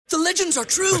The legends are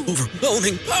true.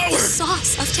 Overwhelming power!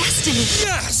 Sauce of destiny.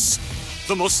 Yes!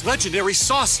 The most legendary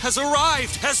sauce has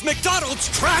arrived as McDonald's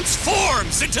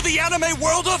transforms into the anime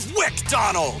world of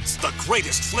WickDonald's. The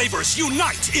greatest flavors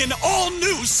unite in all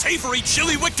new savory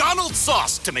chili McDonald's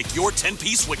sauce to make your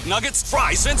 10-piece Wick Nuggets,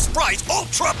 fries, and Sprite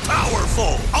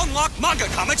ultra-powerful. Unlock manga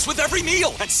comics with every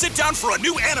meal and sit down for a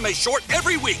new anime short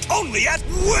every week only at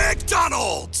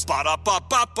WickDonald's.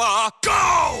 Ba-da-ba-ba-ba,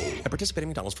 go! At participating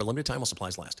McDonald's for a limited time while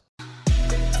supplies last.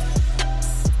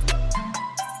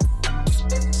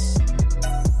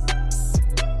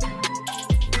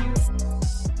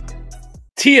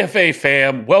 TFA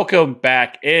fam, welcome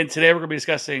back. And today we're going to be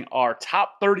discussing our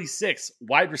top 36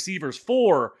 wide receivers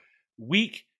for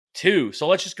week 2. So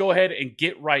let's just go ahead and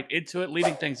get right into it.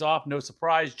 Leading things off, no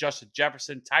surprise, Justin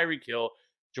Jefferson, Tyreek Hill,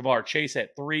 Jamar Chase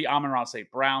at 3, Amon-Ra St.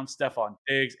 Brown, Stephon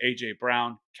Diggs, A.J.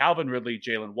 Brown, Calvin Ridley,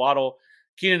 Jalen Waddle,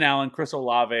 Keenan Allen, Chris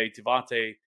Olave,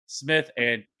 Devontae Smith,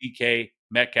 and DK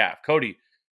Metcalf. Cody,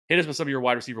 hit us with some of your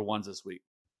wide receiver ones this week.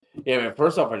 Yeah, man.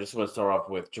 First off, I just want to start off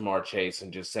with Jamar Chase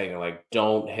and just saying, like,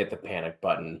 don't hit the panic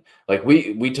button. Like,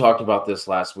 we talked about this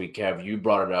last week, Kev. You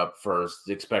brought it up first,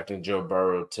 expecting Joe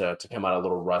Burrow to come out a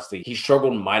little rusty. He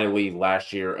struggled mightily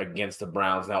last year against the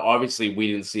Browns. Now, obviously, we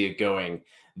didn't see it going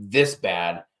this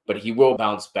bad, but he will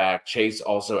bounce back. Chase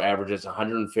also averages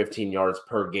 115 yards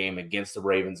per game against the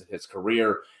Ravens in his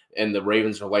career, and the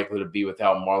Ravens are likely to be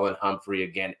without Marlon Humphrey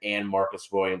again and Marcus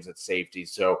Williams at safety.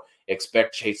 So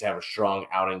expect Chase to have a strong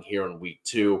outing here in week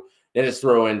 2. Then just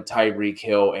throw in Tyreek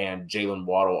Hill and Jalen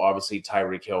Waddle. Obviously,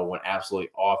 Tyreek Hill went absolutely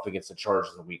off against the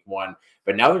Chargers in week 1.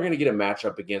 But now they're going to get a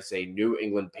matchup against a New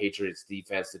England Patriots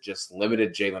defense that just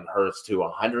limited Jalen Hurts to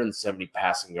 170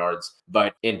 passing yards.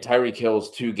 But in Tyreek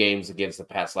Hill's 2 games against the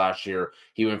Pats last year,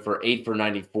 he went for 8 for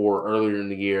 94 earlier in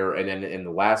the year. And then in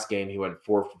the last game, he went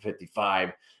 4 for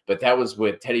 55. But that was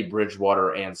with Teddy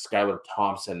Bridgewater and Skylar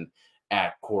Thompson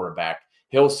at quarterback.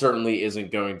 Hill certainly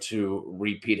isn't going to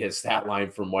repeat his stat line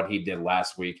from what he did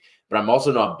last week, but I'm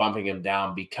also not bumping him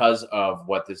down because of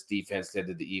what this defense did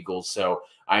to the Eagles. So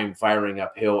I'm firing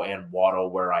up Hill and Waddle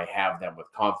where I have them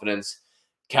with confidence.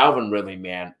 Calvin Ridley,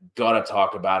 man, gotta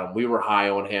talk about him. We were high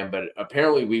on him, but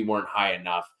apparently we weren't high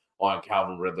enough on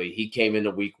Calvin Ridley. He came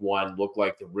into week 1, looked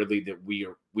like the Ridley that we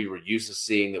were used to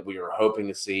seeing, that we were hoping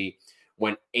to see.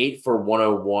 Went 8 for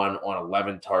 101 on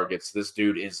 11 targets. This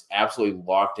dude is absolutely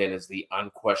locked in as the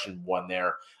unquestioned one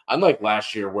there. Unlike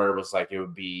last year where it was like it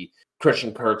would be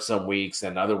Christian Kirk some weeks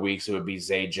and other weeks it would be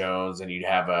Zay Jones and you'd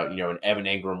have an Evan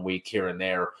Ingram week here and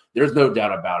there. There's no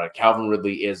doubt about it. Calvin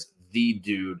Ridley is the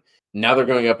dude. Now they're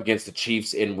going up against the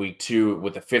Chiefs in week 2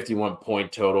 with a 51-point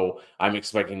total. I'm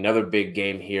expecting another big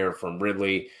game here from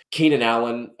Ridley. Keenan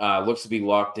Allen looks to be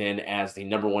locked in as the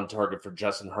number 1 target for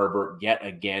Justin Herbert yet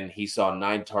again. He saw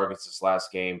 9 targets this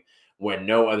last game when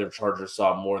no other Charger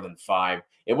saw more than 5.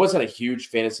 It wasn't a huge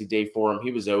fantasy day for him.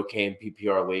 He was okay in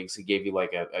PPR leagues. He gave you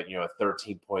like a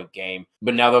 13-point game.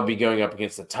 But now they'll be going up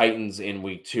against the Titans in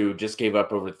week 2. Just gave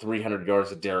up over 300 yards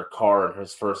to Derek Carr in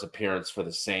his first appearance for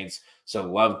the Saints. So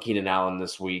love Keenan Allen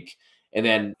this week. And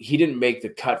then he didn't make the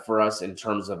cut for us in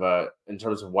terms of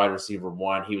wide receiver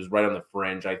 1. He was right on the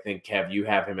fringe. I think, Kev, you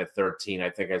have him at 13.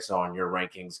 I think I saw in your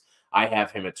rankings. I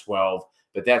have him at 12.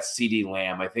 But that's CeeDee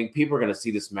Lamb. I think people are going to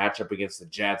see this matchup against the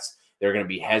Jets. They're going to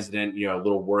be hesitant, a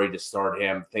little worried to start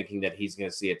him, thinking that he's going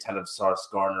to see a ton of Sauce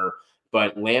Gardner.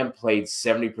 But Lamb played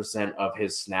 70% of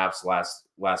his snaps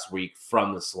last week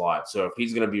from the slot. So if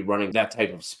he's going to be running that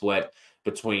type of split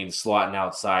between slot and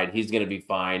outside, he's going to be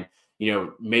fine.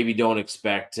 Maybe don't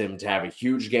expect him to have a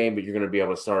huge game, but you're going to be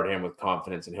able to start him with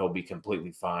confidence and he'll be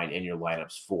completely fine in your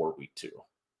lineups for week 2.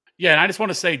 Yeah, and I just want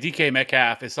to say DK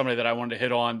Metcalf is somebody that I wanted to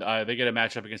hit on. They get a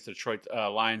matchup against the Detroit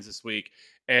Lions this week,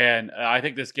 and I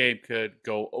think this game could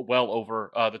go well over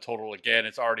the total again.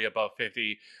 It's already above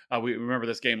 50. We remember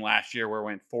this game last year where it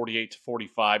went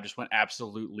 48-45, just went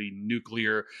absolutely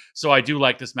nuclear. So I do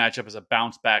like this matchup as a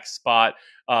bounce-back spot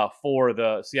for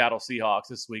the Seattle Seahawks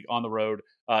this week on the road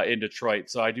in Detroit.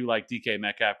 So I do like DK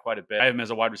Metcalf quite a bit. I have him as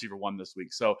a wide receiver 1 this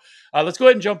week. So let's go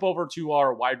ahead and jump over to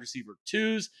our wide receiver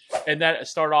 2s. And that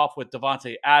start off with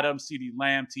Devontae Adams, CeeDee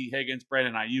Lamb, T. Higgins,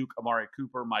 Brandon Ayuk, Amari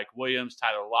Cooper, Mike Williams,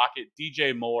 Tyler Lockett,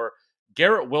 DJ Moore,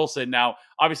 Garrett Wilson. Now,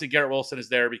 obviously, Garrett Wilson is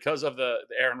there because of the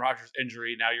Aaron Rodgers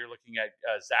injury. Now you're looking at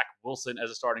Zach Wilson as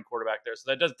a starting quarterback there. So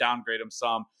that does downgrade him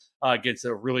some against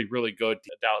a really, really good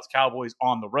Dallas Cowboys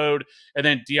on the road. And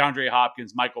then DeAndre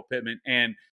Hopkins, Michael Pittman,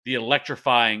 and the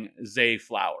electrifying Zay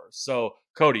Flowers. So,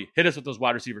 Cody, hit us with those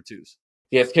wide receiver 2s.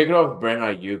 Yeah, let's kick it off with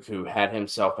Brandon Ayuk, who had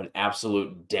himself an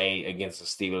absolute day against the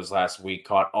Steelers last week,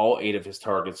 caught all 8 of his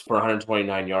targets for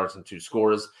 129 yards and 2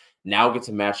 scores. Now gets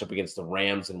a matchup against the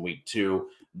Rams in week 2.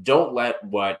 don't let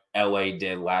what LA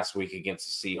did last week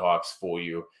against the Seahawks fool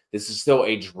you. This is still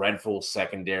a dreadful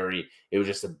secondary. It was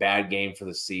just a bad game for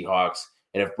the Seahawks.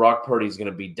 And if Brock Purdy is going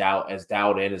to be as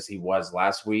dialed in as he was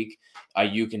last week,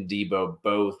 Ayuk and Debo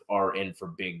both are in for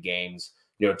big games.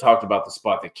 Talked about the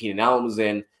spot that Keenan Allen was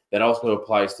in. That also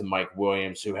applies to Mike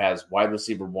Williams, who has wide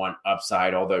receiver 1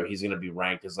 upside, although he's going to be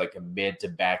ranked as like a mid to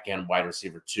back end wide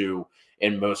receiver 2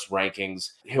 in most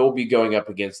rankings. He'll be going up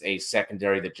against a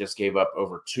secondary that just gave up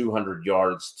over 200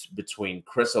 yards between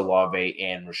Chris Olave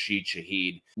and Rashid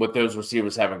Shaheed. What those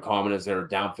receivers have in common is they're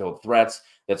downfield threats.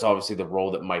 That's obviously the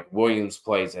role that Mike Williams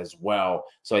plays as well.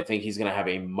 So I think he's going to have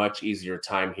a much easier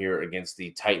time here against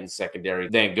the Titans secondary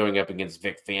than going up against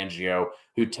Vic Fangio,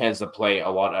 who tends to play a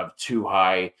lot of too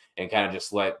high and kind of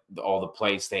just let all the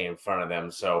plays stay in front of them.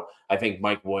 So I think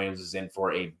Mike Williams is in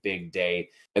for a big day.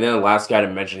 And then the last guy to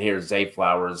mention here is Zay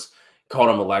Flowers. Called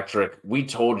him electric. We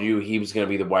told you he was going to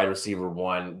be the wide receiver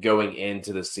 1 going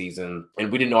into the season,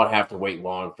 and we did not have to wait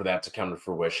long for that to come to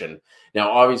fruition. Now,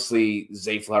 obviously,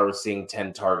 Zay Flowers seeing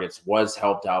 10 targets was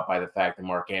helped out by the fact that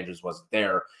Mark Andrews wasn't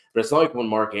there, but it's not like when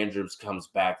Mark Andrews comes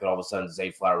back that all of a sudden Zay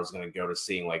Flowers is going to go to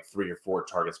seeing like 3 or 4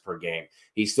 targets per game.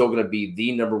 He's still going to be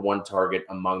the number 1 target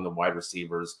among the wide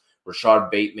receivers. Rashad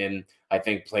Bateman, I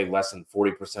think, played less than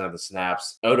 40% of the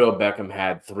snaps. Odell Beckham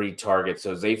had 3 targets.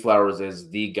 So Zay Flowers is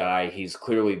the guy. He's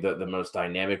clearly the most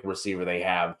dynamic receiver they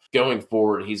have. Going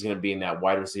forward, he's going to be in that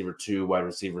wide receiver 2, wide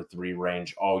receiver 3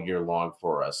 range all year long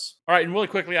for us. All right, and really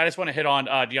quickly, I just want to hit on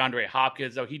DeAndre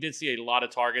Hopkins, though he did see a lot of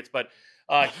targets, but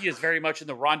he is very much in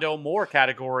the Rondale Moore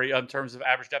category in terms of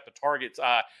average depth of targets.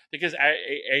 I think his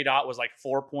ADOT was like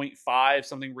 4.5,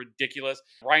 something ridiculous.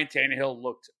 Ryan Tannehill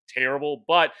looked terrible,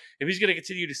 but if he's going to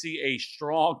continue to see a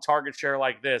strong target share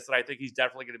like this, then I think he's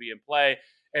definitely going to be in play.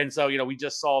 And so, we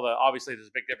just saw obviously there's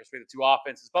a big difference between the 2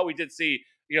 offenses, but we did see,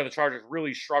 the Chargers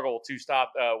really struggle to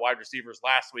stop wide receivers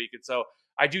last week. And so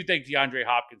I do think DeAndre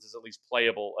Hopkins is at least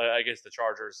playable against the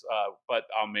Chargers. But,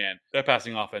 oh man, that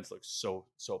passing offense looks so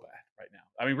bad right now.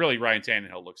 I mean, really, Ryan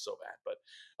Tannehill looks so bad,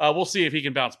 but we'll see if he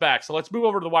can bounce back. So let's move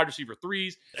over to the wide receiver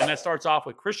 3s. And that starts off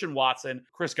with Christian Watson,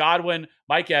 Chris Godwin,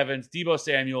 Mike Evans, Deebo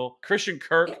Samuel, Christian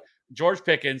Kirk, George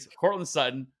Pickens, Cortland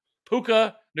Sutton,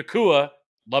 Puka Nacua.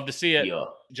 Love to see it. Yeah.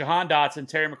 Jahan Dotson,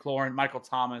 Terry McLaurin, Michael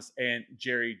Thomas, and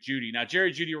Jerry Jeudy. Now,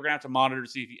 Jerry Jeudy, we're going to have to monitor to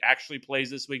see if he actually plays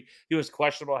this week. He was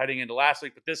questionable heading into last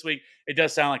week, but this week, it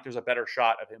does sound like there's a better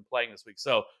shot of him playing this week.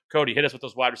 So, Cody, hit us with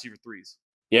those wide receiver 3s.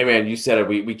 Yeah, man, you said it.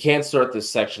 We can't start this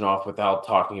section off without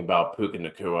talking about Puka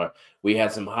Nacua. We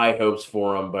had some high hopes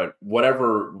for him, but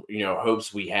whatever,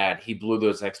 hopes we had, he blew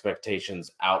those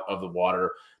expectations out of the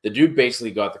water. The dude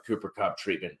basically got the Cooper Kupp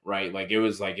treatment, right? Like, it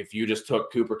was like if you just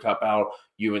took Cooper Kupp out,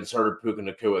 you inserted Puka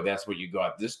Nacua, that's what you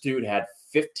got. This dude had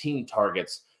 15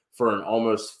 targets for an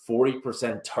almost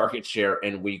 40% target share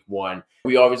in week 1.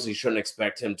 We obviously shouldn't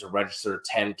expect him to register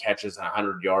 10 catches and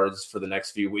 100 yards for the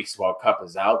next few weeks while Kupp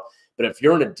is out. But if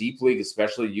you're in a deep league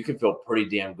especially, you can feel pretty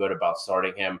damn good about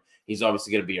starting him. He's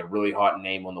obviously going to be a really hot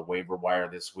name on the waiver wire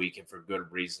this week, and for good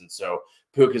reason. So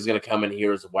Puka is going to come in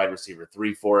here as a wide receiver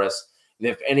 3 for us.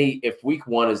 And if week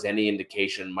 1 is any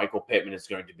indication, Michael Pittman is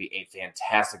going to be a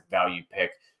fantastic value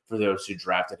pick for those who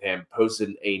drafted him.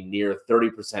 Posted a near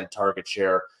 30% target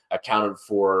share, accounted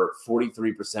for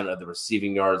 43% of the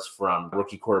receiving yards from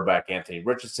rookie quarterback Anthony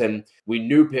Richardson. We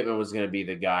knew Pittman was going to be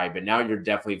the guy, but now you're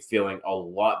definitely feeling a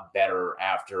lot better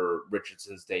after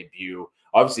Richardson's debut.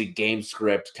 Obviously, game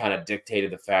script kind of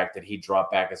dictated the fact that he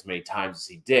dropped back as many times as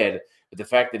he did, but the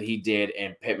fact that he did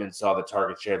and Pittman saw the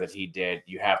target share that he did,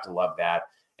 you have to love that.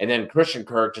 And then Christian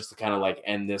Kirk, just to kind of like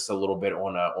end this a little bit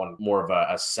on more of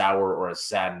a sour or a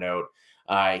sad note,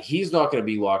 he's not going to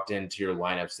be locked into your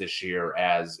lineups this year,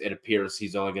 as it appears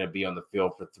he's only going to be on the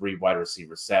field for 3 wide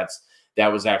receiver sets. That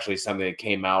was actually something that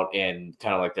came out in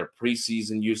kind of like their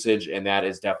preseason usage, and that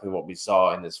is definitely what we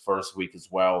saw in this first week as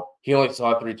well. He only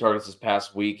saw 3 targets this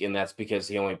past week, and that's because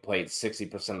he only played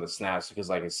 60% of the snaps because,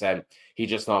 like I said, he's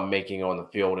just not making on the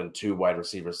field in 2 wide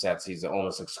receiver sets. He's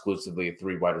almost exclusively a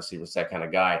 3 wide receiver set kind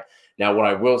of guy. Now, what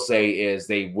I will say is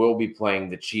they will be playing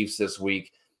the Chiefs this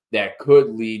week. That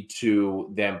could lead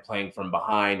to them playing from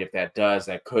behind. If that does,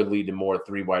 that could lead to more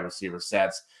 3 wide receiver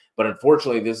sets. But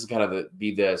unfortunately, this is kind of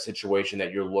the situation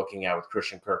that you're looking at with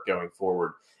Christian Kirk going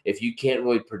forward. If you can't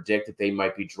really predict that they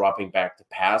might be dropping back to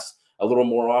pass a little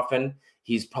more often,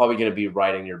 he's probably going to be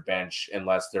riding your bench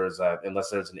unless there's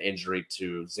an injury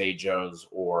to Zay Jones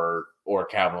or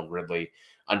Calvin Ridley.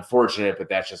 Unfortunate, but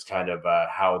that's just kind of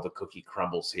how the cookie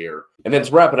crumbles here. And then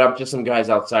to wrap it up, just some guys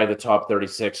outside the top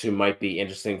 36 who might be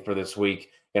interesting for this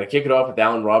week. Going to kick it off with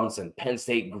Allen Robinson, Penn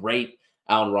State great.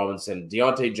 Allen Robinson.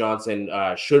 Deontay Johnson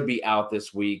should be out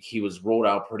this week. He was rolled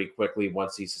out pretty quickly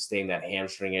once he sustained that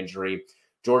hamstring injury.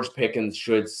 George Pickens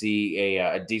should see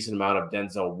a decent amount of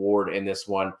Denzel Ward in this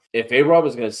one. If A-Rob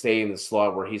is going to stay in the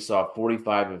slot where he saw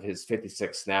 45 of his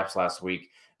 56 snaps last week,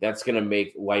 that's going to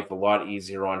make life a lot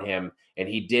easier on him. And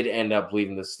he did end up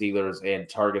leading the Steelers in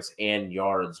targets and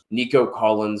yards. Nico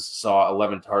Collins saw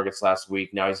 11 targets last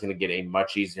week. Now he's going to get a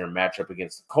much easier matchup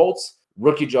against the Colts.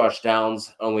 Rookie Josh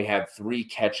Downs only had 3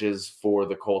 catches for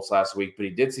the Colts last week, but he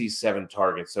did see 7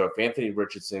 targets. So if Anthony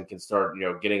Richardson can start,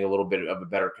 getting a little bit of a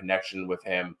better connection with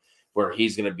him, where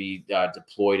he's going to be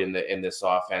deployed in this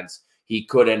offense, he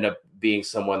could end up being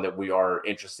someone that we are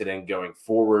interested in going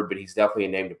forward. But he's definitely a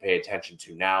name to pay attention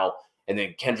to now. And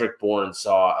then Kendrick Bourne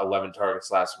saw 11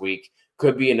 targets last week.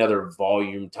 Could be another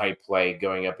volume type play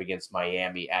going up against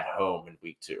Miami at home in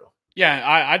week 2. Yeah,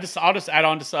 I'll just add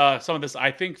on to some of this.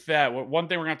 I think that one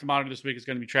thing we're going to have to monitor this week is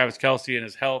going to be Travis Kelce and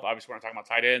his health. Obviously, we're not talking about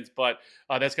tight ends, but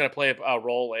that's going to play a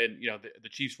role in the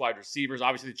Chiefs wide receivers.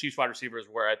 Obviously, the Chiefs wide receivers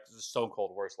were at the stone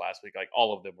cold worst last week. Like,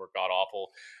 all of them were god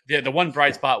awful. The one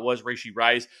bright spot was Rashee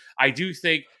Rice. I do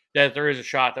think that there is a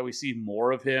shot that we see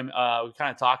more of him. We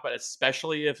kind of talked about it,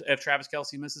 especially if Travis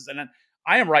Kelce misses. And then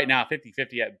I am right now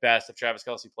 50-50 at best if Travis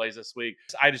Kelce plays this week.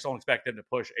 I just don't expect them to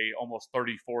push a almost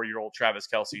 34-year-old Travis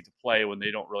Kelce to play when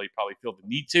they don't really probably feel the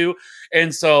need to.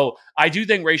 And so I do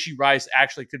think Rashee Rice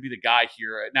actually could be the guy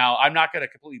here. Now, I'm not going to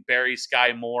completely bury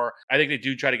Sky Moore. I think they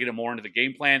do try to get him more into the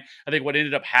game plan. I think what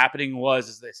ended up happening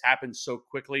is this happened so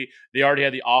quickly. They already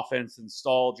had the offense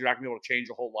installed. You're not going to be able to change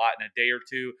a whole lot in a day or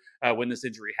two when this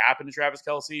injury happened to Travis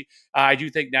Kelce. I do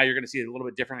think now you're going to see a little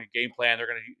bit different game plan. They're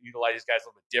going to utilize these guys a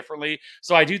little bit differently.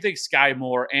 So I do think Sky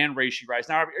Moore and Rashee Rice.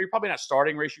 Now, you're probably not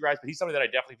starting Rashee Rice, but he's somebody that I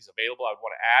definitely, if he's available, I would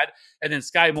want to add. And then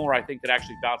Sky Moore, I think, that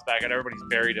actually bounced back. And everybody's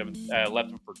buried him and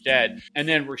left him for dead. And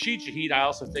then Rashid Shaheed, I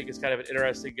also think is kind of an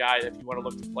interesting guy if you want to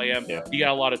look to play him. Yeah. He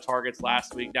got a lot of targets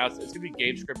last week. Now, it's going to be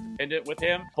game script dependent with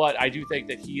him, but I do think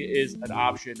that he is an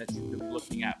option that you could be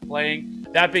looking at playing.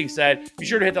 That being said, be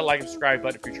sure to hit that like and subscribe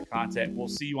button for future content. We'll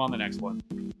see you on the next one.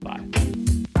 Bye.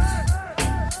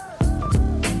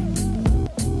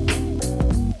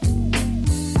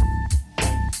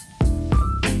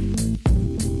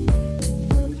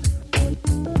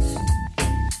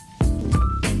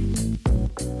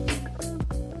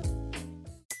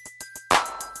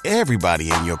 Everybody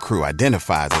in your crew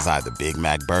identifies as either Big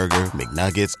Mac Burger,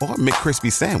 McNuggets, or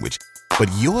McCrispy Sandwich.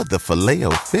 But you're the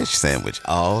Filet-O-Fish Sandwich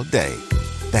all day.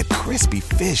 That crispy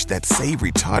fish, that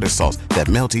savory tartar sauce, that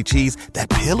melty cheese, that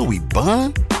pillowy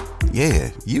bun. Yeah,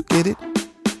 you get it.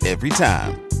 Every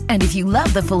time. And if you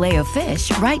love the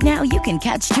Filet-O-Fish, right now you can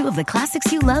catch 2 of the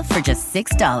classics you love for just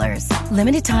 $6.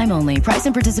 Limited time only. Price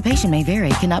and participation may vary.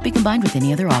 Cannot be combined with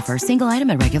any other offer. Single item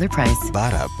at regular price.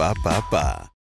 Ba-da-ba-ba-ba.